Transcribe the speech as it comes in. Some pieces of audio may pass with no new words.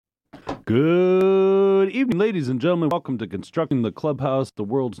Good evening, ladies and gentlemen. Welcome to Constructing the Clubhouse, the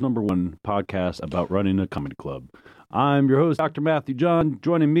world's #1 podcast about running a comedy club. I'm your host, Dr. Matthew John.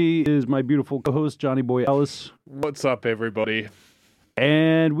 Joining me is my beautiful co-host, Johnny Boy Ellis. What's up, everybody?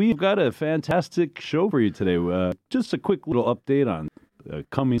 And we've got a fantastic show for you today. Just a quick little update on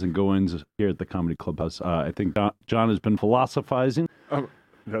comings and goings here at the Comedy Clubhouse. I think John has been philosophizing. That's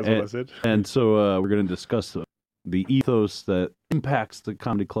what I said. And so we're going to discuss the ethos that impacts the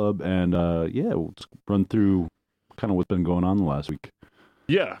comedy club, and we'll just run through kind of what's been going on the last week.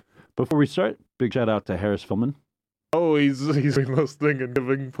 Yeah. Before we start, big shout out to Harris Fillman. Oh, he's been listening and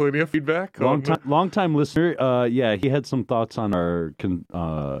giving plenty of feedback. Long time listener. He had some thoughts on our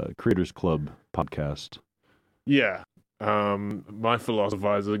Creators Club podcast. Yeah. My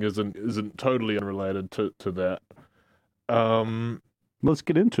philosophizing isn't totally unrelated to that. Let's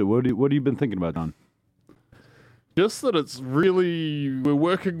get into it. What have you been thinking about, Don? Just that we're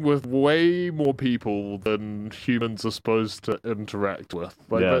working with way more people than humans are supposed to interact with.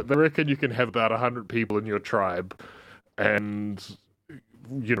 They reckon you can have about 100 people in your tribe and,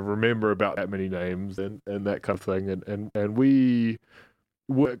 remember about that many names and that kind of thing. And we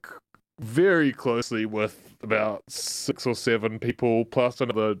work very closely with about 6 or 7 people, plus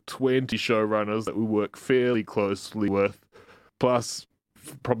another 20 showrunners that we work fairly closely with, plus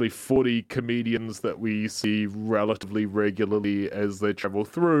probably 40 comedians that we see relatively regularly as they travel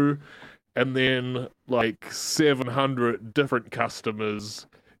through, and then 700 different customers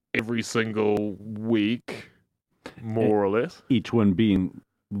every single week, more or less. Each one being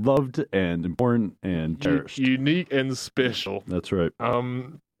loved and important and cherished. Unique and special. That's right.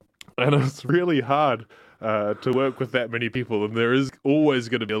 And it's really hard to work with that many people, and there is always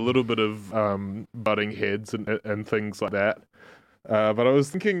going to be a little bit of butting heads and things like that. But I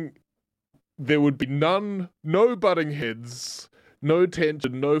was thinking there would be no butting heads, no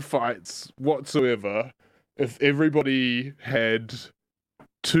tension, no fights whatsoever if everybody had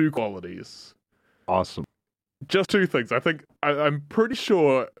 2 qualities. Awesome. Just 2 things. I think I'm pretty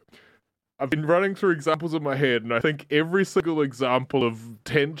sure I've been running through examples in my head, and I think every single example of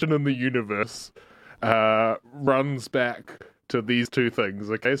tension in the universe runs back to these 2 things.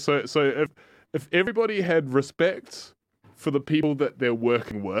 Okay, so if everybody had respect for the people that they're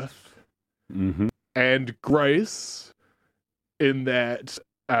working with, mm-hmm. and grace in that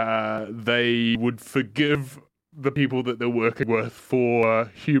they would forgive the people that they're working with for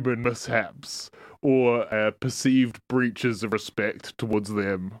human mishaps or perceived breaches of respect towards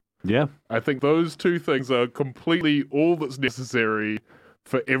them. Yeah. I think those 2 things are completely all that's necessary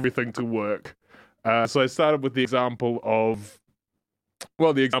for everything to work. So I started with the example of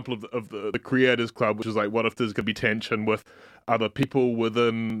the Creators Club, which is what if there's going to be tension with other people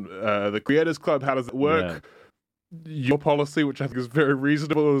within the Creators Club? How does it work? Yeah. Your policy, which I think is very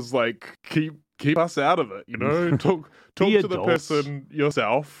reasonable, is keep us out of it. Talk to the person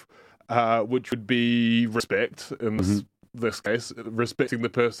yourself, which would be respect in this case, respecting the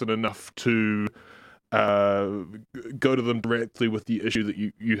person enough to go to them directly with the issue that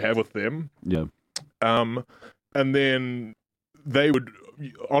you have with them. Yeah. And then they would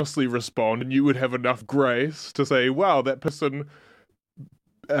honestly respond, and you would have enough grace to say, wow, that person,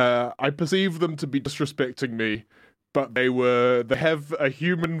 I perceive them to be disrespecting me, but they have a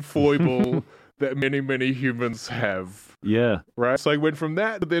human foible that many, many humans have. Yeah. Right? So I went from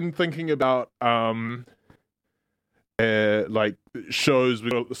that to then thinking about shows.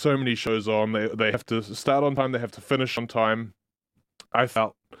 We've got so many shows on. They have to start on time, they have to finish on time. I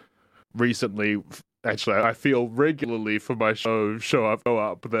felt recently, actually, I feel regularly for my show up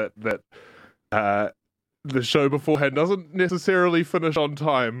that the show beforehand doesn't necessarily finish on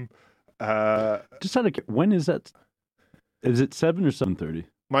time. Just out of when is that? Is it 7 or 7:30?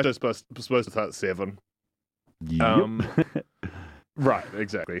 My show's supposed to start at 7. Yep. Right,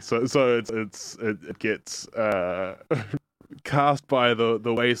 exactly. So it gets cast by the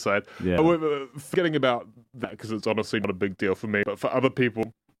wayside. Yeah. However, forgetting about that, because it's honestly not a big deal for me, but for other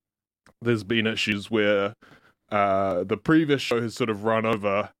people, there's been issues where the previous show has sort of run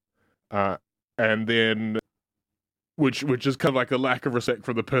over, and then which is kind of like a lack of respect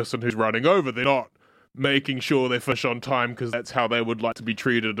for the person who's running over. They're not making sure they finish on time because that's how they would like to be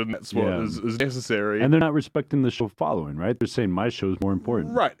treated, and that's what is necessary. And they're not respecting the show following, right? They're saying my show is more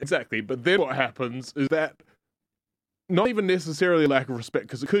important. Right, exactly. But then what happens is that not even necessarily a lack of respect,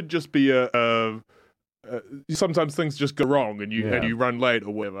 because it could just be sometimes things just go wrong and you run late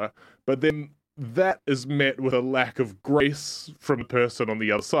or whatever. But then that is met with a lack of grace from the person on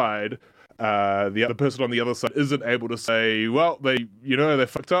the other side. The other person on the other side isn't able to say, well, they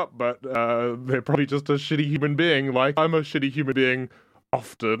fucked up, but they're probably just a shitty human being. Like, I'm a shitty human being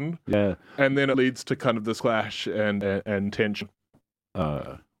often. Yeah. And then it leads to kind of this clash and tension.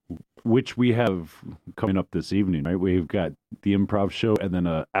 Which we have coming up this evening, right? We've got the improv show and then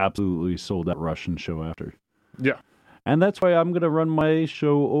a absolutely sold out Russian show after. Yeah. And that's why I'm going to run my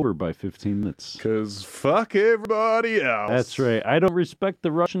show over by 15 minutes. Because fuck everybody else. That's right. I don't respect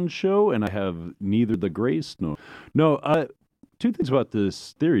the Russian show, and I have neither the grace nor... No, two things about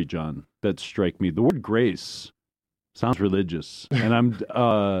this theory, John, that strike me. The word grace sounds religious, and I'm...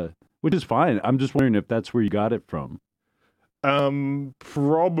 which is fine. I'm just wondering if that's where you got it from.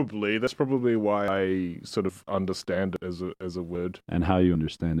 Probably. That's probably why I sort of understand it as a word. And how you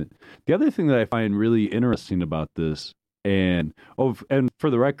understand it. The other thing that I find really interesting about this, and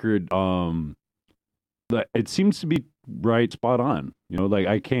for the record, it seems to be right spot on. You know,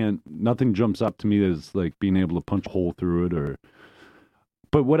 like nothing jumps up to me as like being able to punch a hole through it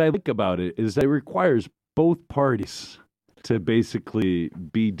but what I like about it is that it requires both parties to basically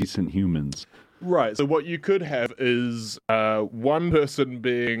be decent humans. Right. So what you could have is one person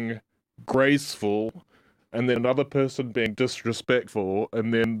being graceful and then another person being disrespectful,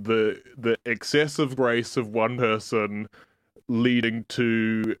 and then the excessive grace of one person leading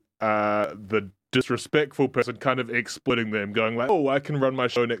to the disrespectful person kind of exploiting them, going like, oh, I can run my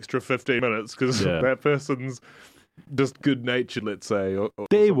show an extra 15 minutes because that person's just good-natured, let's say. Or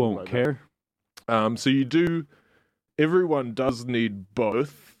they won't like care. So everyone does need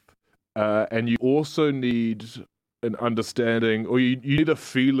both. And you also need an understanding, or you need a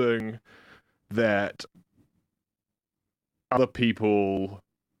feeling that other people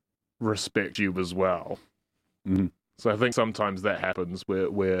respect you as well. Mm-hmm. So I think sometimes that happens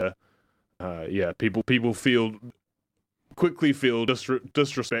where people quickly feel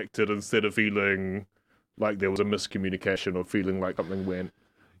disrespected instead of feeling like there was a miscommunication or feeling like something went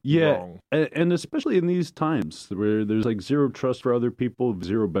wrong. And especially in these times where there's like zero trust for other people,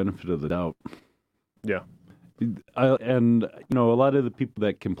 zero benefit of the doubt. Yeah. And, you know, a lot of the people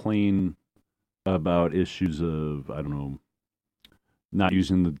that complain about issues of, I don't know, not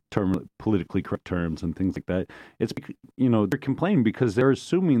using the politically correct terms and things like that, it's, you know, they're complaining because they're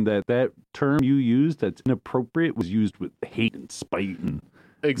assuming that term you used that's inappropriate was used with hate and spite and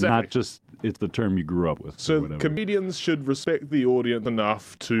exactly. Not just it's the term you grew up with. So comedians should respect the audience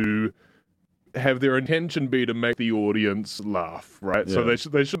enough to have their intention be to make the audience laugh, right? Yeah. So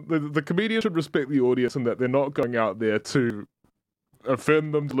the comedian should respect the audience in that they're not going out there to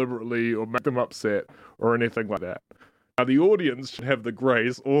offend them deliberately or make them upset or anything like that. Now, the audience should have the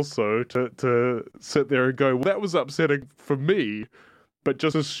grace also to sit there and go, well, that was upsetting for me, but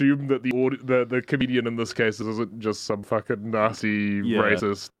just assume that the comedian in this case isn't just some fucking nasty,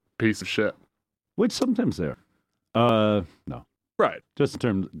 racist piece of shit. Which sometimes they are. No. Right. Just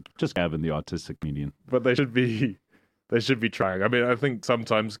having the autistic comedian. But they should be trying. I mean, I think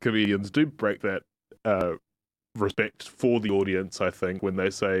sometimes comedians do break that respect for the audience, I think, when they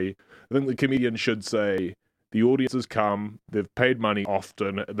say, I think the comedian should say, the audience has come, they've paid money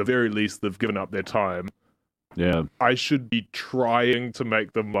often, at the very least they've given up their time. Yeah. I should be trying to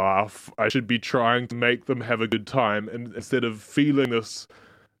make them laugh. I should be trying to make them have a good time. And instead of feeling this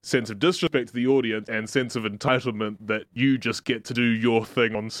sense of disrespect to the audience and sense of entitlement that you just get to do your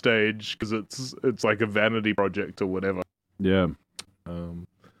thing on stage because it's like a vanity project or whatever. Yeah.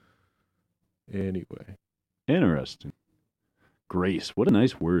 Anyway. Interesting. Grace. What a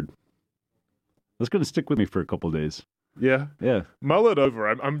nice word. That's going to stick with me for a couple of days. Yeah. Yeah. Mull it over.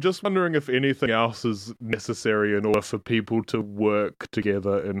 I'm just wondering if anything else is necessary in order for people to work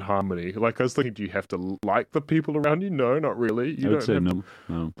together in harmony. Like, I was thinking, do you have to like the people around you? No, not really. I would say no.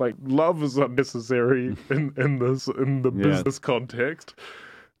 Like, love is unnecessary in the business context.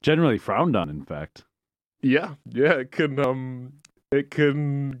 Generally frowned on, in fact. Yeah. It can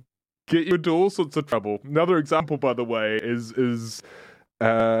get you into all sorts of trouble. Another example, by the way, is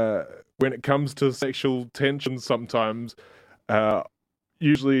when it comes to sexual tension, sometimes,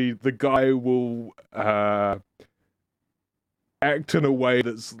 usually the guy will act in a way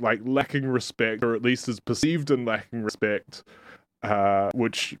that's like lacking respect, or at least is perceived in lacking respect,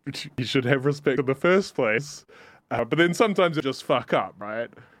 which you should have respect in the first place. But then sometimes it just fuck up,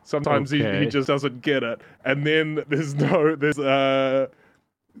 right? Sometimes he just doesn't get it, and then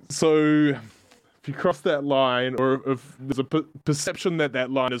so. If you cross that line, or if there's a perception that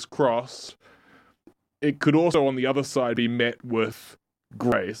line is crossed, it could also, on the other side, be met with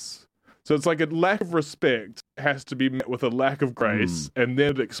grace. So it's like a lack of respect has to be met with a lack of grace, and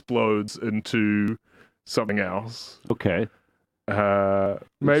then it explodes into something else. Okay.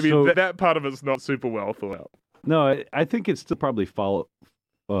 Maybe that part of it's not super well thought out. No, I think it still probably falls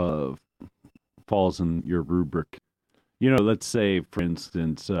in your rubric. let's say, for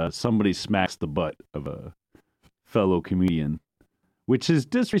instance, somebody smacks the butt of a fellow comedian, which is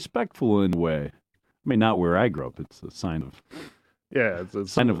disrespectful in a way. I mean, not where I grew up. It's a sign of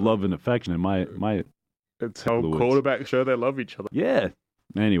it's sign of love and affection in my. It's how quarterbacks show they love each other. Yeah.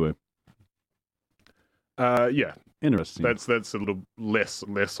 Anyway. Yeah. Interesting. That's a little less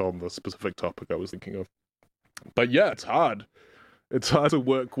on the specific topic I was thinking of. But yeah, it's hard. It's hard to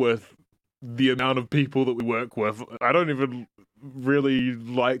work with the amount of people that we work with. I don't even really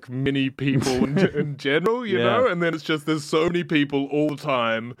like many people in general, you know? And then it's just there's so many people all the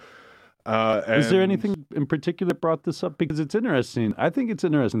time. Is there anything in particular that brought this up? Because it's interesting. I think it's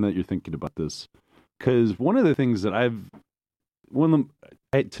interesting that you're thinking about this. Because one of the things that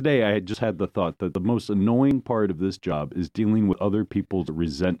today I just had the thought that the most annoying part of this job is dealing with other people's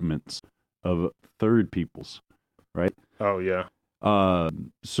resentments of third people's, right? Oh, yeah.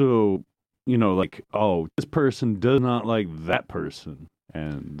 So, like, oh, this person does not like that person.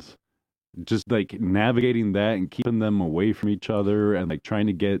 And just like navigating that and keeping them away from each other and like trying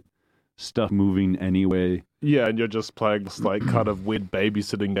to get stuff moving anyway. Yeah, and you're just playing this like kind of weird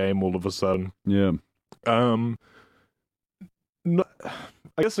babysitting game all of a sudden. Yeah. No,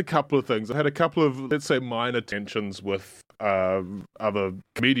 I guess a couple of things. I had a couple of, let's say, minor tensions with other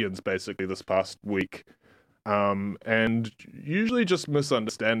comedians basically this past week, and usually just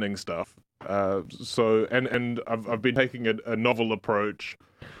misunderstanding stuff. So I've been taking a novel approach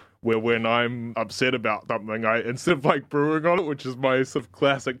where when I'm upset about something, I instead of like brewing on it, which is my sort of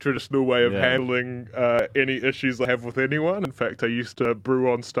classic traditional way of handling any issues I have with anyone. In fact, I used to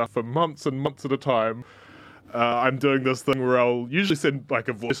brew on stuff for months and months at a time. I'm doing this thing where I'll usually send like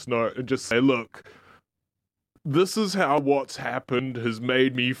a voice note and just say, look, this is how what's happened has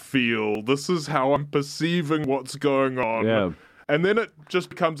made me feel. This is how I'm perceiving what's going on. Yeah. And then it just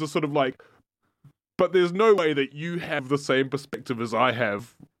becomes a sort of like, but there's no way that you have the same perspective as I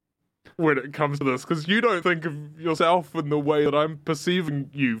have when it comes to this, because you don't think of yourself in the way that I'm perceiving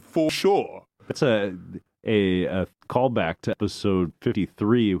you, for sure. It's a callback to episode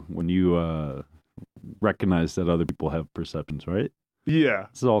 53 when you recognize that other people have perceptions, right? Yeah.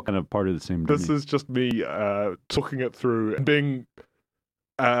 This is all kind of part of the same journey. This is just me talking it through and being...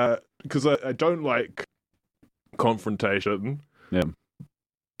 because I don't like confrontation. Yeah.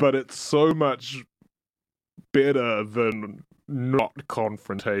 But it's so much better than not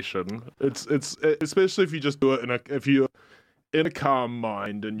confrontation. It's especially if you just do it if you're in a calm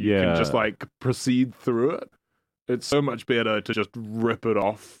mind and you can just like proceed through it. It's so much better to just rip it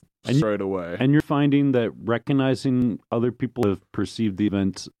off straight away. And you're finding that recognizing other people have perceived the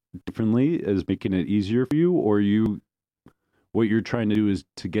event differently is making it easier for you, or what you're trying to do is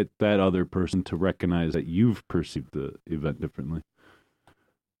to get that other person to recognize that you've perceived the event differently.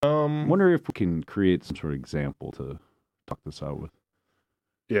 I wonder if we can create some sort of example to talk this out with.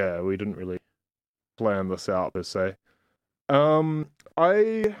 Yeah, we didn't really plan this out per se.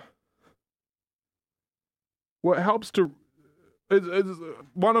 What helps to... It's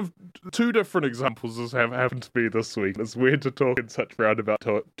one of two different examples have happened to me this week. It's weird to talk in such roundabout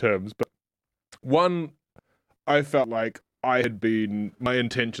terms, but one, I felt like my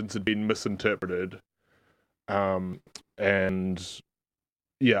intentions had been misinterpreted, and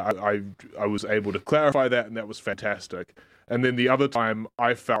yeah, I was able to clarify that, and that was fantastic. And then the other time,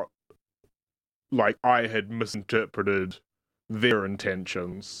 I felt like I had misinterpreted their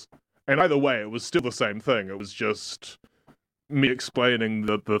intentions, and either way, it was still the same thing. It was just me explaining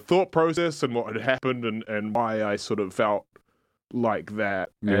the thought process and what had happened and why I sort of felt like that.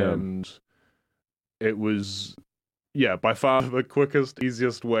 Yeah. And it was, by far the quickest,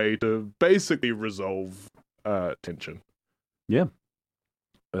 easiest way to basically resolve tension. Yeah.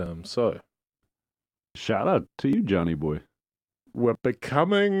 So. Shout out to you, Johnny boy. We're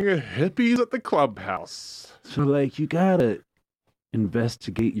becoming hippies at the clubhouse. So, like, you gotta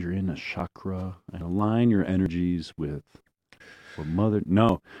investigate your inner chakra and align your energies with mother.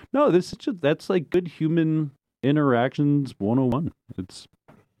 No, this is that's like good human interactions 101.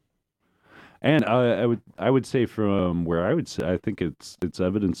 And I would say from where I would say I think it's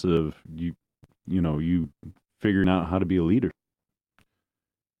evidence of you figuring out how to be a leader.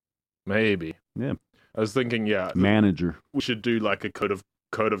 Maybe. Yeah. I was thinking, manager. We should do like a code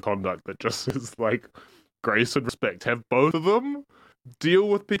of conduct that just is like grace and respect. Have both of them. Deal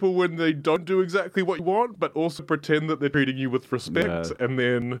with people when they don't do exactly what you want, but also pretend that they're treating you with respect, and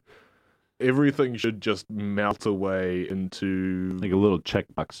then everything should just melt away into... like a little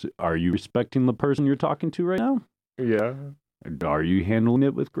checkbox. Are you respecting the person you're talking to right now? Yeah. Are you handling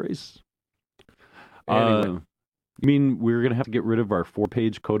it with grace? Anyway. I mean, we're going to have to get rid of our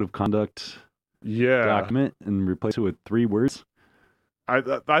 4-page code of conduct Yeah. document and replace it with 3 words? I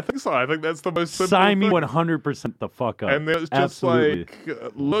think so. I think that's the most simple Sign me thing. 100% the fuck up. And then it's just Absolutely.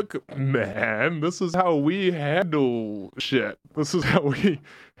 like, look, man, this is how we handle shit. This is how we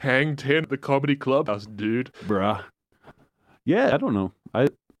hang 10 at the comedy clubhouse, dude. Bruh. Yeah, I don't know. I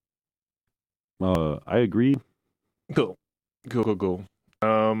agree. Cool.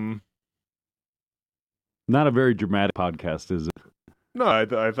 Not a very dramatic podcast, is it? No, I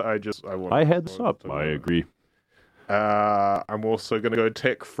want. I had this up. I agree. I'm also gonna go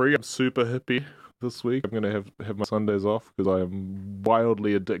tech free. I'm super hippie this week. I'm gonna have my Sundays off because I am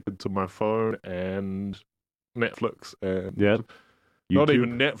wildly addicted to my phone and Netflix and Yeah. not YouTube.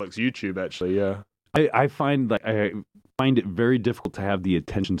 even Netflix, YouTube actually. Yeah. I find it very difficult to have the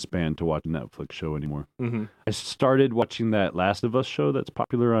attention span to watch a Netflix show anymore. Mm-hmm. I started watching that Last of Us show that's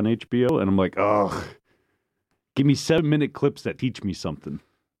popular on HBO, and I'm like, ugh, give me 7-minute clips that teach me something.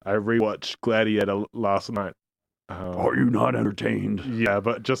 I rewatched Gladiator last night. Are you not entertained? Yeah,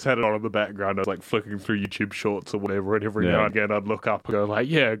 but just had it on in the background. I was like flicking through YouTube Shorts or whatever, and every now and again I'd look up and go like,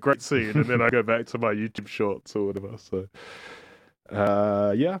 "Yeah, great scene," and then I go back to my YouTube Shorts or whatever. So,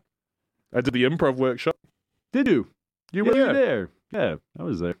 yeah, I did the improv workshop. Did you? You Yeah, were you were there. Yeah, I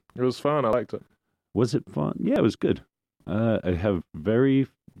was there. It was fun. I liked it. Was it fun? Yeah, it was good. I have very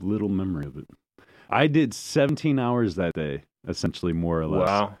little memory of it. I did 17 hours that day, essentially, more or less.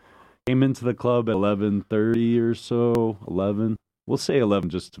 Wow. Came into the club at 11:30 or so, 11. We'll say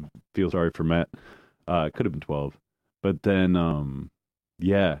 11 just to feel sorry for Matt. It could have been 12. But then,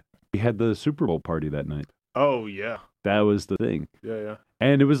 yeah, we had the Super Bowl party that night. Oh yeah. That was the thing. Yeah.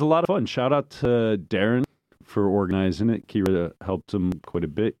 And it was a lot of fun. Shout out to Darren for organizing it. Kira helped him quite a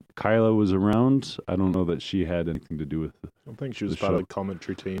bit. Kyla was around. I don't know that she had anything to do with it. I think she was part of the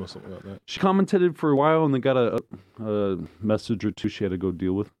commentary team or something like that. She commentated for a while and then got a message or two she had to go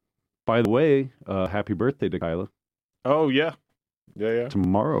deal with. By the way, happy birthday to Kyla. Oh yeah. Yeah.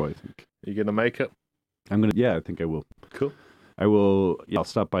 Tomorrow, I think. You gonna make it? Yeah, I think I will. Cool. I will. Yeah, I'll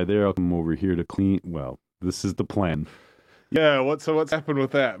stop by there. I'll come over here to clean. Well, this is the plan. Yeah. What's happened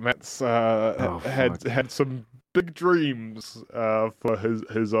with that? Matt's fuck. had some big dreams for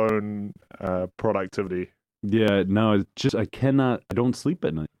his own productivity. Yeah, no, it's just I don't sleep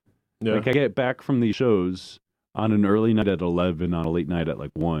at night. Yeah. Like I get back from these shows on an early night at 11, on a late night at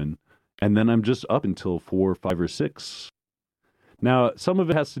like 1, and then I'm just up until 4, 5, or 6. Now, some of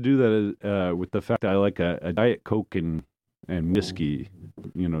it has to do that with the fact that I like a Diet Coke and whiskey,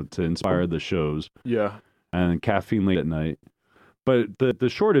 to inspire the shows. Yeah. And caffeine late at night. But the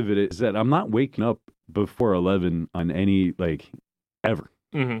short of it is that I'm not waking up before 11 on any, ever.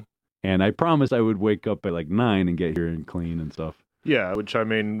 Mm-hmm. And I promised I would wake up at 9 and get here and clean and stuff. Yeah, which I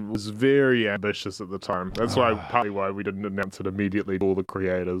mean was very ambitious at the time. That's partly why we didn't announce it immediately to all the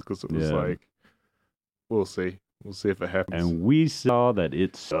creators, because it was we'll see. We'll see if it happens. And we saw that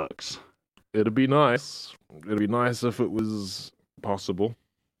it sucks. It'd be nice. It'd be nice if it was possible.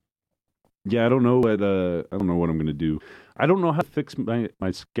 Yeah, I don't know what I'm gonna do. I don't know how to fix my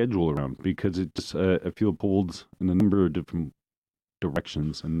schedule around, because it just I feel pulled in a number of different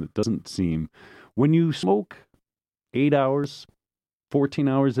directions, and it doesn't seem, when you smoke 8 hours, 14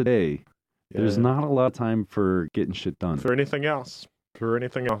 hours a day, there's not a lot of time for getting shit done. For anything else.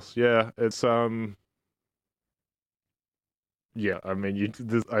 Yeah, it's yeah, I mean,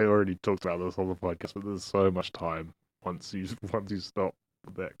 I already talked about this on the podcast, but there's so much time once you stop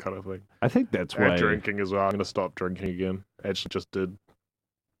that kind of thing. I think that's why drinking as well. I'm gonna stop drinking again. Actually, just did.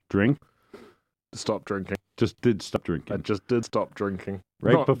 Drink? Stop drinking. Just did stop drinking. I just did stop drinking.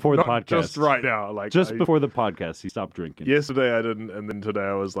 Before the podcast. Just right now, before the podcast, he stopped drinking. Yesterday I didn't, and then today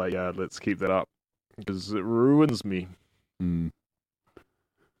I was like, yeah, let's keep that up because it ruins me. Mm.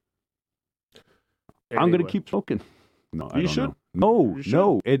 Anyway. I'm gonna keep smoking. No, I You don't should. know. You should.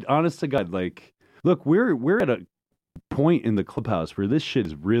 No. It, honest to God, look, we're at a point in the clubhouse where this shit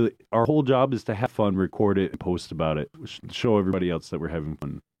is really, our whole job is to have fun, record it, and post about it, show everybody else that we're having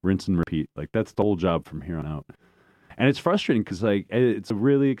fun, rinse and repeat. That's the whole job from here on out. And it's frustrating because it's a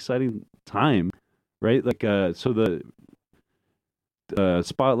really exciting time, right? So the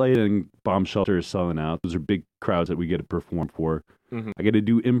Spotlight and Bomb Shelter is selling out. Those are big crowds that we get to perform for. Mm-hmm. I get to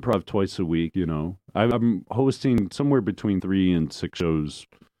do improv twice a week, I'm hosting somewhere between 3 and 6 shows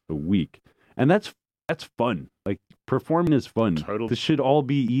a week. And that's fun. Performing is fun. Totally. This should all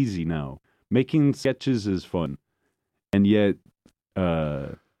be easy now. Making sketches is fun. And yet,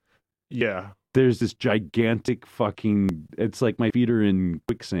 yeah, there's this gigantic fucking, it's like my feet are in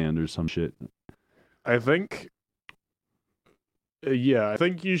quicksand or some shit. I think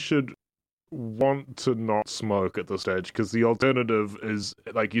you should want to not smoke at this stage because the alternative is,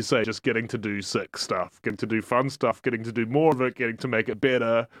 like you say, just getting to do sick stuff, getting to do fun stuff, getting to do more of it, getting to make it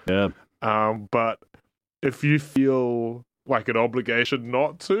better. Yeah. But if you feel like an obligation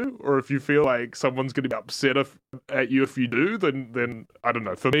not to, or if you feel like someone's going to be upset at you if you do, then I don't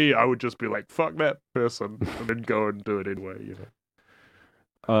know. For me, I would just be like, fuck that person, and then go and do it anyway, you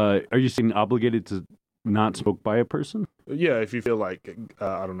know. Are you saying obligated to not smoke by a person? Yeah, if you feel like,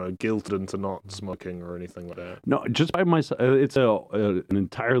 I don't know, guilted into not smoking or anything like that. No, just by myself. It's an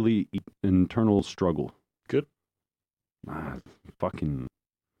entirely internal struggle. Good. Fucking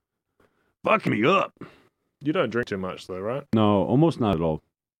me up. You don't drink too much, though, right? No, almost not at all.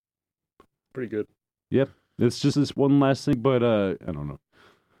 Pretty good. Yep. It's just this one last thing, but I don't know.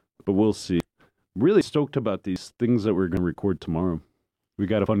 But we'll see. Really stoked about these things that we're going to record tomorrow. We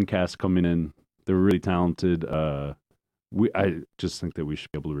got a fun cast coming in. They're really talented. I just think that we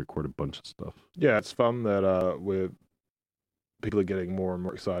should be able to record a bunch of stuff. Yeah, it's fun that people are getting more and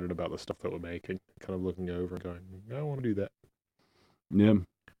more excited about the stuff that we're making. Kind of looking over and going, I want to do that. Yeah.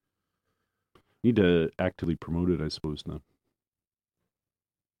 Need to actively promote it, I suppose, now.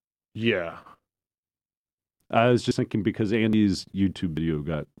 Yeah. I was just thinking because Andy's YouTube video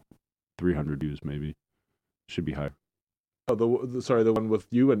got 300 views, maybe. Should be higher. Oh, the one with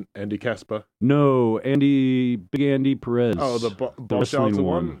you and Andy Casper. No, Big Andy Perez. Oh, the Bob Shelter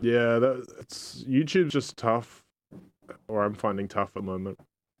one. Yeah, YouTube's just tough, or I'm finding tough at the moment.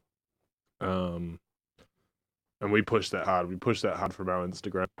 And we push that hard. We push that hard from our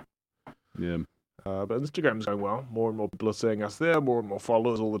Instagram. Yeah. But Instagram's going well. More and more people are seeing us there. More and more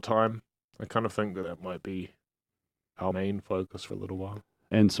followers all the time. I kind of think that might be our main focus for a little while.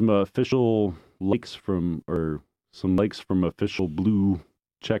 And some official likes from official blue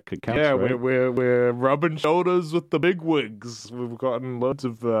check accounts. Yeah, right? we're rubbing shoulders with the big wigs. We've gotten loads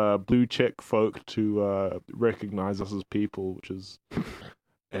of blue check folk to recognize us as people, which is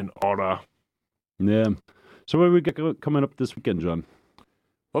an honor. Yeah. So what do we got coming up this weekend, John?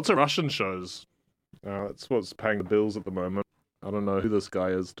 Lots of Russian shows. That's what's paying the bills at the moment. I don't know who this guy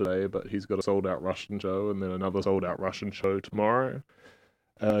is today, but he's got a sold-out Russian show and then another sold-out Russian show tomorrow.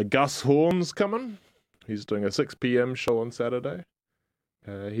 Gus Horn's coming. He's doing a 6 p.m. show on Saturday.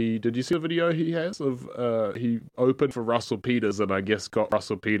 Did you see the video he has of he opened for Russell Peters and I guess got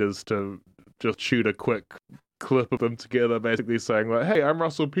Russell Peters to just shoot a quick clip of them together, basically saying like, "Hey, I'm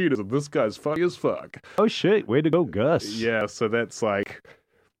Russell Peters and this guy's funny as fuck." Oh shit! Way to go, Gus. Yeah, so that's like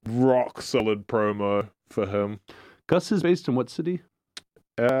rock solid promo for him. Gus is based in what city?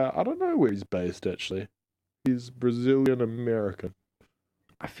 I don't know where he's based actually. He's Brazilian American.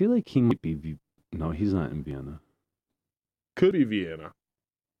 I feel like he might be. No, he's not in Vienna. Could be Vienna.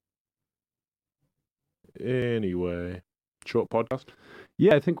 Anyway, short podcast.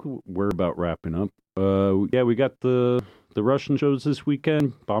 Yeah, I think we're about wrapping up. Yeah, we got the Russian shows this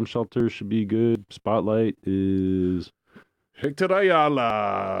weekend. Bomb Shelter should be good. Spotlight is Hector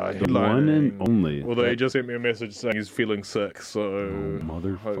Ayala. The one and only. Although he just sent me a message saying he's feeling sick, so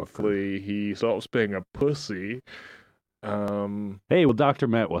hopefully he stops being a pussy. Hey, well, Dr.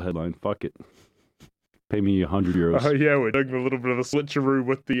 Matt will headline. Fuck it. Pay me 100 euros. Oh, yeah, we're doing a little bit of a switcheroo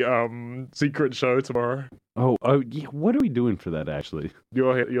with the secret show tomorrow. Oh, yeah, what are we doing for that, actually?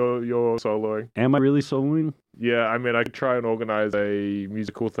 You're soloing. Am I really soloing? Yeah, I mean, I could try and organize a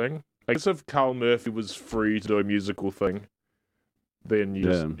musical thing. I guess if Carl Murphy was free to do a musical thing, then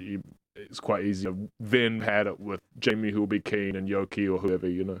it's quite easy. Then had it with Jamie who will be keen and Yoki or whoever,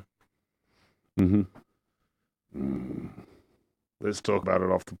 you know. Mm-hmm. Let's talk about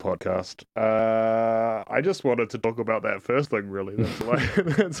it off the podcast. I just wanted to talk about that first thing, really.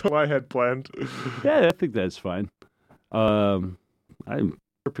 That's all I had planned. Yeah, I think that's fine. I'm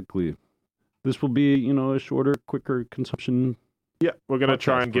perfectly. This will be, a shorter, quicker consumption. Yeah, we're going to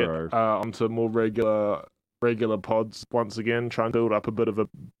try and get onto more regular pods once again, try and build up a bit of a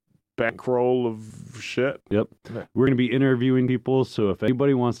bankroll of shit. Yep. Yeah. We're going to be interviewing people, so if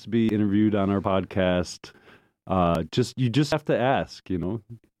anybody wants to be interviewed on our podcast, you just have to ask, You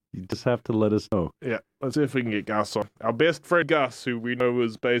just have to let us know. Yeah, let's see if we can get Gus on. Our best friend Gus, who we know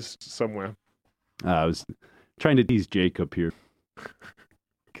is based somewhere. I was trying to tease Jacob here.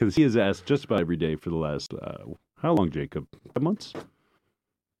 Because he has asked just about every day for the last, how long, Jacob? 5 months?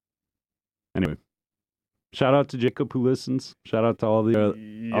 Anyway. Shout out to Jacob who listens. Shout out to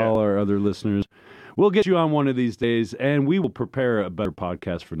all our other listeners. We'll get you on one of these days, and we will prepare a better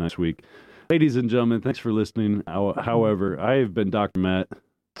podcast for next week. Ladies and gentlemen, thanks for listening. However, I have been Dr. Matt.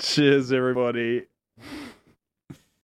 Cheers, everybody.